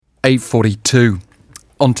8:42.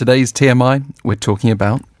 On today's TMI, we're talking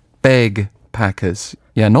about beg packers.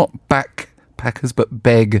 Yeah, not backpackers, but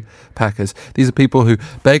beg packers. These are people who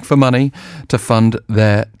beg for money to fund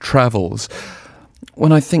their travels.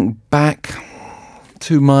 When I think back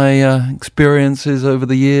to my experiences over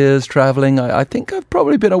the years traveling, I think I've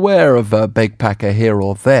probably been aware of a beg packer here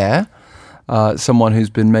or there. Someone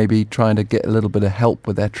who's been maybe trying to get a little bit of help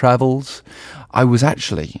with their travels. I was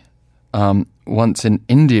actually once in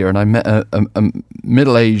India, and I met a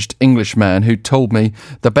middle-aged Englishman who told me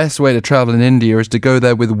the best way to travel in India is to go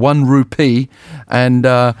there with 1 rupee and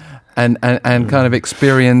kind of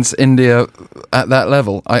experience India at that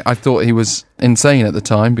level. I thought he was insane at the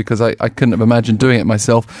time because I couldn't have imagined doing it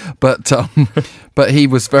myself. But he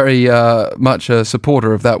was very much a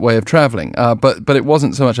supporter of that way of traveling. But it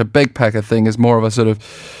wasn't so much a bagpacker thing as more of a sort of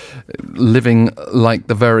living like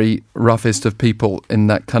the very roughest of people in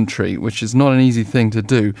that country, which is not an easy thing to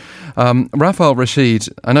do. Raphael, Rashid,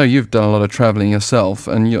 I know you've done a lot of traveling yourself,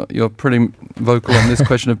 and you're pretty vocal on this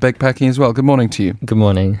question of bagpacking as well. Good morning to you. Good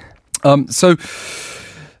morning. So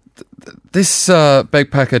this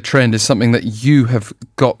bagpacker trend is something that you have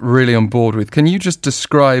got really on board with. Can you just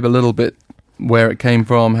describe a little bit where it came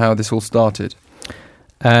from, how this all started?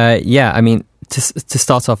 Yeah, I mean, to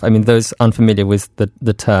start off, I mean, those unfamiliar with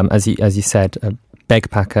the term, as you said,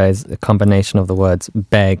 bagpacker is a combination of the words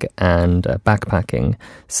beg and backpacking.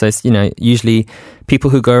 So it's, usually people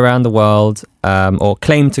who go around the world or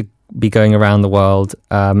claim to be going around the world,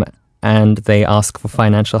 and they ask for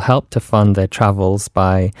financial help to fund their travels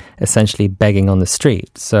by essentially begging on the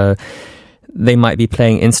street. So they might be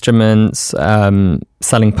playing instruments,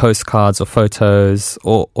 selling postcards or photos,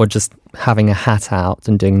 or just having a hat out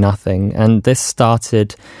and doing nothing. And this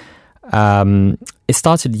started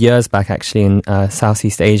years back, actually, in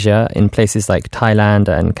Southeast Asia, in places like Thailand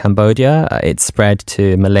and Cambodia. It spread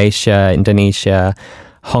to Malaysia, Indonesia,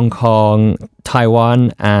 Hong Kong,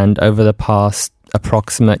 Taiwan, and over the past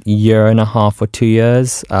approximate year and a half or 2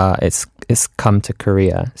 years, it's come to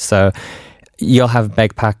Korea. So you'll have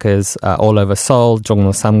bagpackers all over Seoul,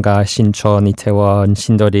 Jongno Samga, Sinchon, Itaewon,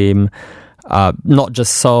 Sindorim. Not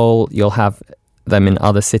just Seoul, you'll have them in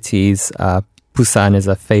other cities. Busan is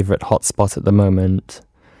a favorite hotspot at the moment.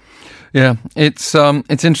 Yeah, it's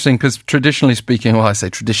interesting because traditionally speaking, well, I say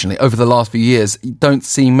traditionally, over the last few years, you don't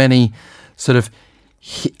see many sort of,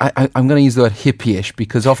 I'm going to use the word hippie-ish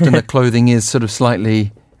because often the clothing is sort of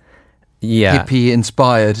slightly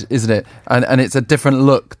hippie-inspired, isn't it? And it's a different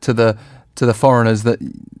look to the foreigners that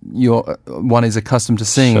one is accustomed to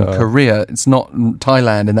seeing in Korea. It's not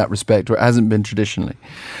Thailand in that respect, or it hasn't been traditionally.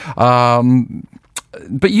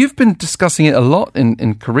 But you've been discussing it a lot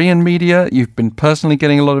in Korean media. You've been personally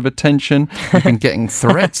getting a lot of attention. You've been getting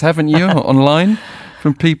threats, haven't you, online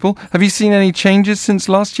from people? Have you seen any changes since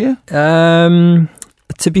last year?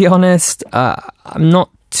 To be honest, I'm not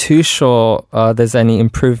too sure there's any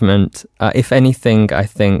improvement. If anything, I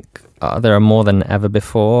think there are more than ever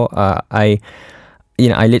before. I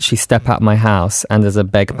literally step out my house and there's a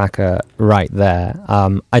bagpacker right there.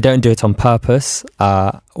 I don't do it on purpose.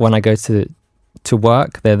 When I go to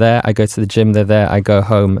work, they're there. I go to the gym, they're there. I go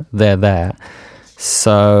home, they're there.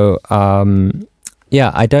 So I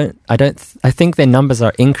think their numbers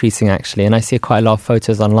are increasing, actually, and I see quite a lot of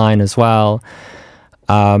photos online as well.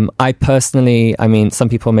 I personally, some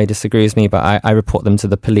people may disagree with me, but I report them to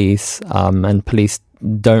the police, and police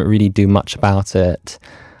don't really do much about it.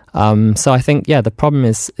 So I think, the problem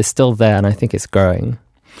is still there, and I think it's growing.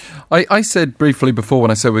 I said briefly before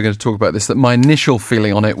when I said we're going to talk about this that my initial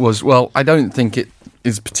feeling on it was, well, I don't think it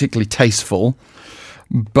is particularly tasteful.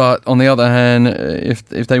 But on the other hand,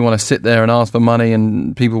 if they want to sit there and ask for money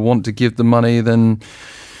and people want to give the money, then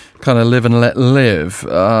kind of live and let live.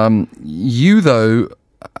 You, though,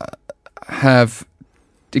 have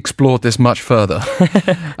explored this much further.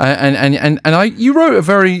 You wrote a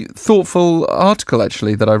very thoughtful article,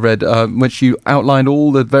 actually, that I read, which you outlined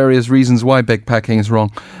all the various reasons why bagpacking is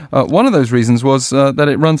wrong. One of those reasons was that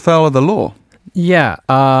it runs foul of the law. Yeah,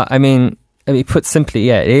 put simply,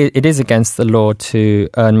 it is against the law to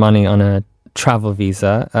earn money on a travel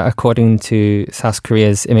visa. According to South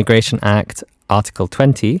Korea's Immigration Act, Article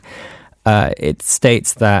 20, it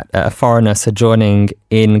states that a foreigner sojourning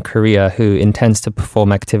in Korea who intends to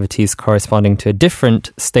perform activities corresponding to a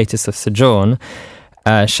different status of sojourn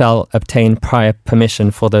shall obtain prior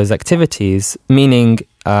permission for those activities, meaning,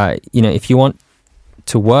 if you want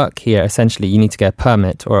to work here, essentially you need to get a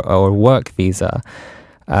permit or a work visa.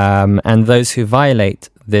 And those who violate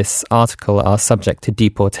this article are subject to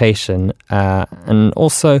deportation. And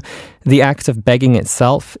also, the act of begging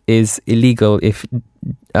itself is illegal if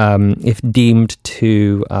deemed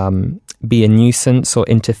to be a nuisance or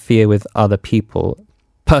interfere with other people.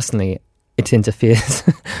 Personally, it interferes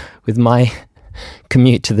with my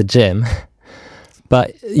commute to the gym.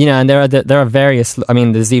 But, you know, and there are various, I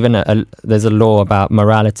mean, there's even there's a law about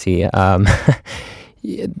morality.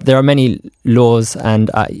 There are many laws, and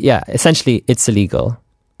essentially it's illegal.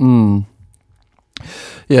 Mm.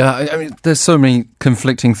 Yeah, I mean, there's so many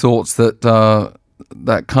conflicting thoughts that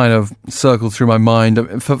kind of circle through my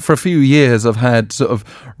mind. For a few years, I've had sort of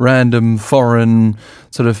random foreign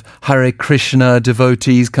sort of Hare Krishna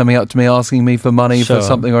devotees coming up to me asking me for money for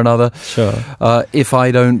something or another. Sure. If I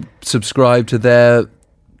don't subscribe to their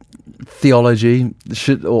theology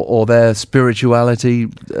or their spirituality,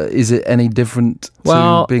 is it any different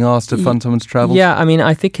to being asked to fund someone's travel? Yeah, I mean,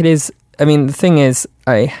 I think it is. I mean, the thing is,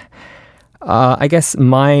 I guess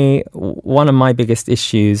one of my biggest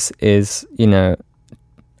issues is, you know,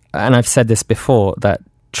 and I've said this before, that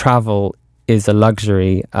travel is a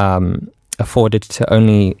luxury afforded to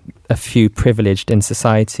only a few privileged in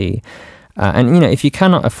society. And, you know, if you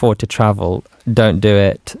cannot afford to travel, don't do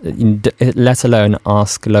it, let alone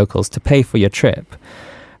ask locals to pay for your trip.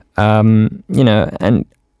 You know, and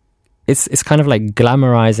it's kind of like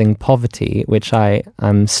glamorizing poverty, which I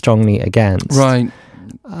am strongly against. Right.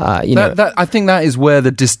 I think that is where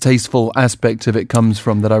the distasteful aspect of it comes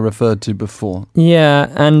from that I referred to before. Yeah,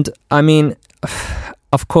 and I mean,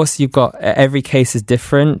 of course, you've got every case is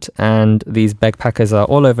different, and these backpackers are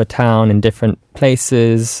all over town in different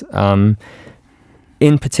places.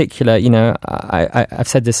 In particular, you know, I've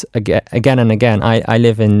said this again and again. I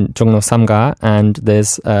live in Jongno Samga, and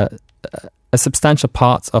there's a substantial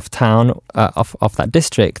part of town of that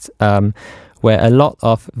district where a lot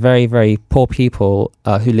of very, very poor people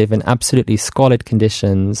who live in absolutely squalid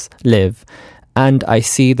conditions live. And I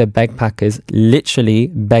see the backpackers literally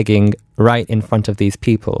begging right in front of these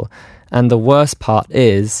people. And the worst part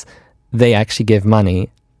is they actually give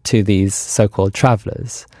money to these so-called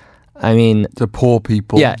travelers. I mean, the poor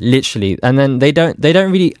people. Yeah, literally. And then they don't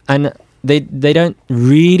really, and they don't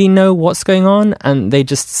really know what's going on, and they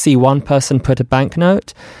just see one person put a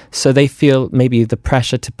banknote, so they feel maybe the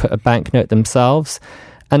pressure to put a banknote themselves,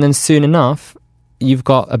 and then soon enough, you've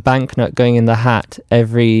got a banknote going in the hat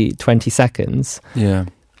every 20 seconds. Yeah.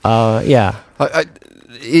 Yeah.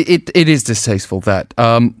 It is distasteful, that.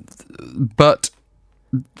 But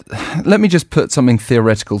let me just put something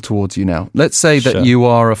theoretical towards you now. Let's say that you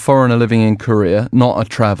are a foreigner living in Korea, not a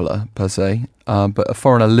traveller per se, but a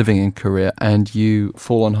foreigner living in Korea, and you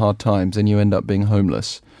fall on hard times and you end up being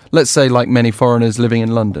homeless. Let's say like many foreigners living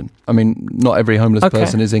in London. I mean, not every homeless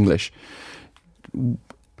person is English.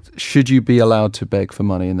 Should you be allowed to beg for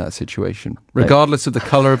money in that situation, regardless of the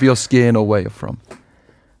colour of your skin or where you're from?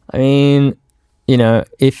 I mean, you know,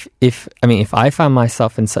 if I found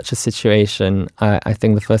myself in such a situation, I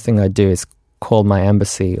think the first thing I'd do is call my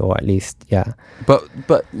embassy, or at least, yeah.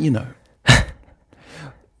 But you know,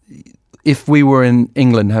 if we were in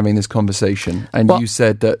England having this conversation and you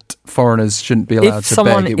said that foreigners shouldn't be allowed to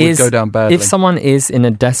beg, it would go down badly. If someone is in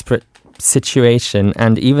a desperate situation,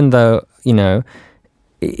 and even though, you know,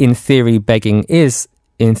 in theory begging is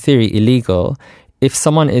in theory illegal, if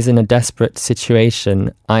someone is in a desperate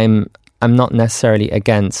situation, I'm not necessarily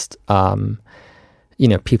against, you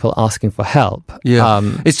know, people asking for help. Yeah,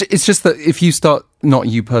 it's just that if you start, not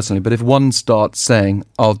you personally, but if one starts saying,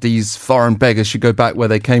 "Oh, these foreign beggars should go back where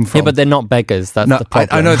they came from," yeah, but they're not beggars. That's the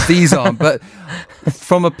problem. I know these aren't, but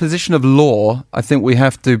from a position of law, I think we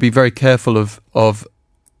have to be very careful of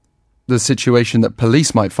the situation that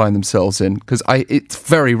police might find themselves in, because it's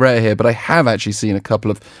very rare here, but I have actually seen a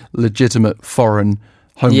couple of legitimate foreign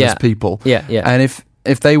homeless people. Yeah. And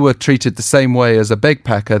if they were treated the same way as a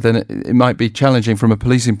backpacker, then it might be challenging from a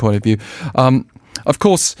policing point of view. Of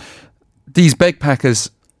course, these backpackers,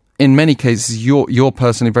 in many cases, you're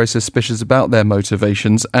personally very suspicious about their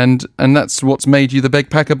motivations, and that's what's made you the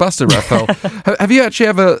backpacker buster, Raphael. Have you actually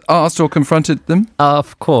ever asked or confronted them?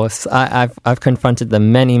 Of course, I've confronted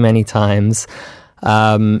them many times. You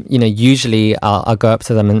know, usually I'll go up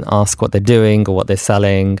to them and ask what they're doing or what they're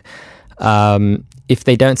selling. If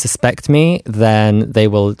they don't suspect me, then they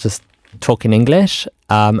will just talk in English.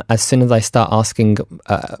 As soon as I start asking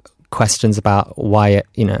questions about why,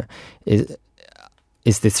 you know,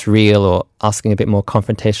 is this real, or asking a bit more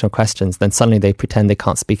confrontational questions, then suddenly they pretend they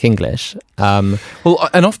can't speak English. Well,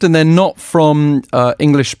 and often they're not from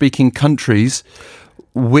English-speaking countries,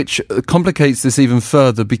 which complicates this even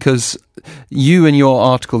further, because you, in your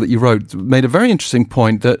article that you wrote, made a very interesting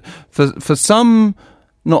point that for some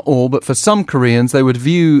not all, but for some Koreans, they would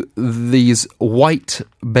view these white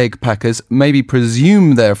backpackers, maybe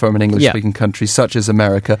presume they're from an English-speaking country such as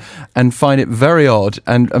America, and find it very odd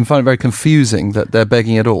and find it very confusing that they're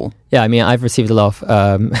begging at all. Yeah, I mean, I've received a lot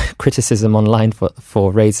of criticism online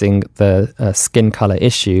for raising the skin color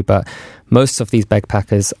issue, but most of these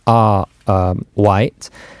backpackers are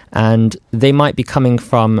white, and they might be coming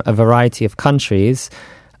from a variety of countries,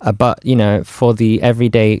 but, for the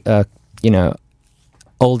everyday,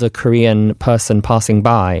 older Korean person passing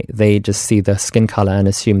by, they just see the skin color and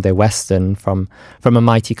assume they're Western from a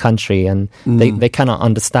mighty country, and they cannot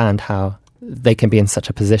understand how they can be in such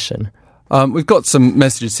a position. We've got some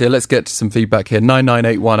messages here. Let's get to some feedback here.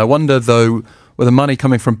 9981. I wonder, though, whether money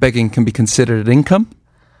coming from begging can be considered income?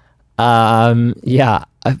 Yeah,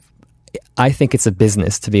 I think it's a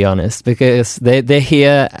business, to be honest, because they're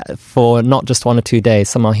here for not just 1 or 2 days.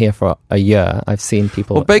 Some are here for a year. I've seen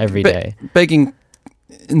people every day. Begging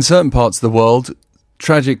in certain parts of the world,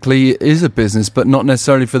 tragically, is a business, but not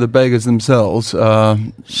necessarily for the beggars themselves.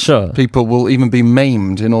 Sure. People will even be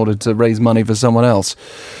maimed in order to raise money for someone else.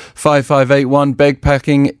 5581,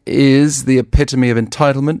 begpacking is the epitome of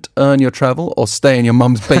entitlement. Earn your travel or stay in your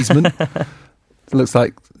mum's basement. It looks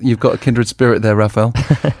like you've got a kindred spirit there, Raphael.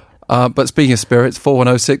 But speaking of spirits,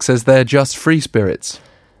 4106 says they're just free spirits.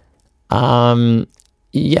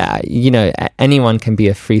 Yeah, anyone can be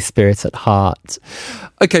a free spirit at heart.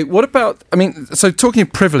 Okay, what about, so talking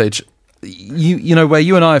of privilege, you know, where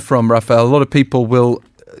you and I are from, Raphael, a lot of people will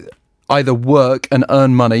either work and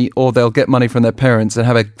earn money, or they'll get money from their parents and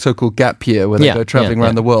have a so-called gap year where they go travelling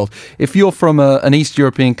around the world. If you're from an East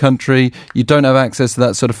European country, you don't have access to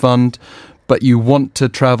that sort of fund, but you want to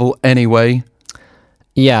travel anyway.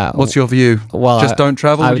 Yeah. What's your view? Well, just don't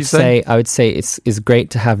travel, I would you say? I would say it's great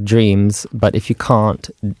to have dreams, but if you can't,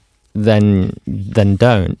 then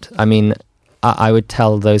don't. I mean, I would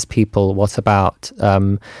tell those people, what about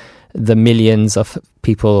the millions of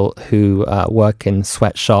people who work in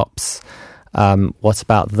sweatshops? What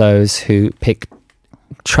about those who pick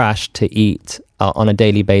trash to eat on a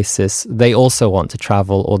daily basis? They also want to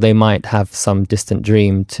travel, or they might have some distant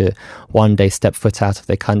dream to one day step foot out of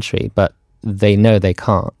their country, but they know they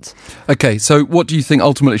can't. Okay, so what do you think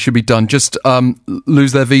ultimately should be done? Just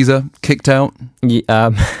lose their visa, kicked out? Yeah,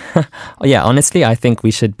 honestly, I think we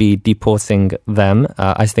should be deporting them.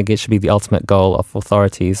 I think it should be the ultimate goal of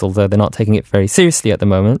authorities, although they're not taking it very seriously at the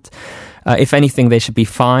moment. If anything, they should be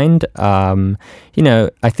fined. I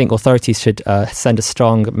think authorities should send a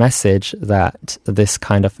strong message that this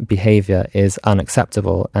kind of behavior is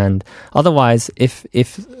unacceptable. And otherwise, if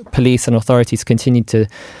police and authorities continue to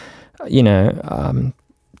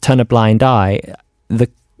turn a blind eye,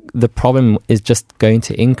 the problem is just going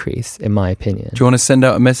to increase, in my opinion. Do you want to send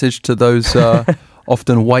out a message to those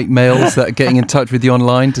often white males that are getting in touch with you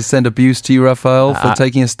online to send abuse to you, Raphael, for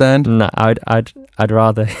taking a stand? No, I'd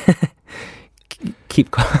rather keep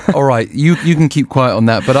quiet. All right, you can keep quiet on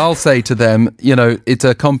that, but I'll say to them, it's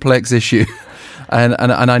a complex issue. And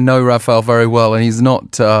I know Raphael very well, and he's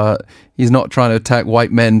not trying to attack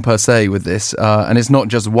white men per se with this, and it's not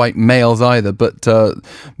just white males either, but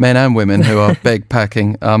men and women who are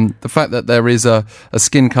begpacking. The fact that there is a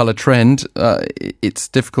skin colour trend, it's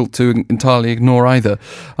difficult to entirely ignore either.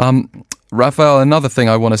 Raphael, another thing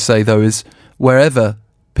I want to say though is, wherever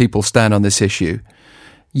people stand on this issue,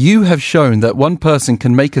 you have shown that one person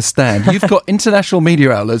can make a stand. You've got international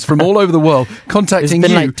media outlets from all over the world contacting you.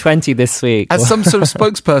 There's been like 20 this week. As some sort of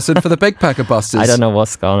spokesperson for the Backpacker Busters. I don't know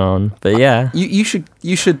what's going on, but yeah. You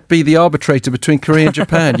should be the arbitrator between Korea and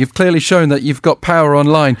Japan. You've clearly shown that you've got power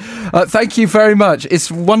online. Thank you very much. It's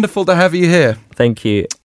wonderful to have you here. Thank you.